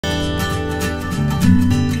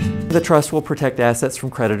The trust will protect assets from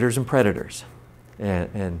creditors and predators.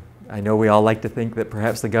 And I know we all like to think that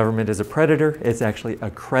perhaps the government is a predator. It's actually a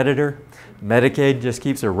creditor. Medicaid just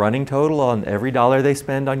keeps a running total on every dollar they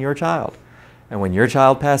spend on your child. And when your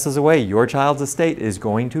child passes away, your child's estate is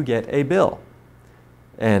going to get a bill.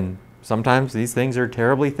 And sometimes these things are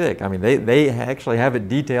terribly thick. I mean, they actually have it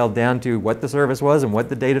detailed down to what the service was and what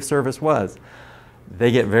the date of service was.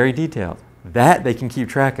 They get very detailed. That they can keep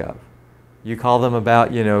track of. You call them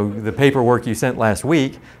about, the paperwork you sent last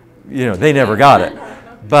week, they never got it.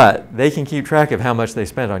 But they can keep track of how much they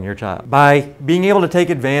spent on your child. By being able to take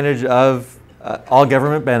advantage of all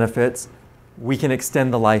government benefits, we can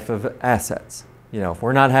extend the life of assets. If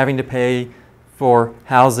we're not having to pay for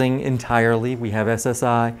housing entirely, we have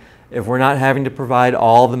SSI. If we're not having to provide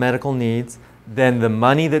all the medical needs, then the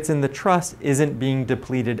money that's in the trust isn't being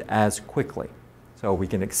depleted as quickly. So we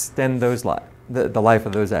can extend the life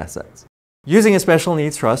of those assets. Using a special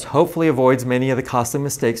needs trust hopefully avoids many of the costly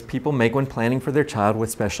mistakes people make when planning for their child with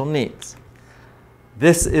special needs.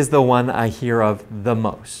 This is the one I hear of the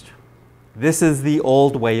most. This is the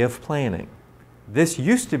old way of planning. This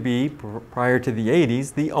used to be, prior to the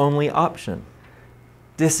 80s, the only option.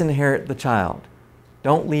 Disinherit the child.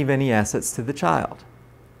 Don't leave any assets to the child.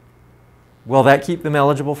 Will that keep them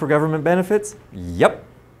eligible for government benefits? Yep.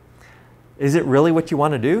 Is it really what you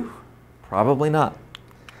want to do? Probably not.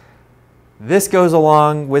 This goes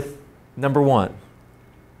along with number one.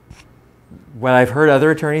 What I've heard other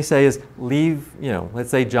attorneys say is leave, let's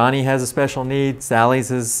say Johnny has a special need, Sally's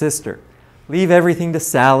his sister. Leave everything to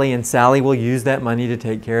Sally and Sally will use that money to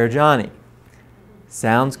take care of Johnny.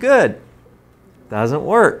 Sounds good. Doesn't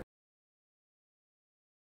work.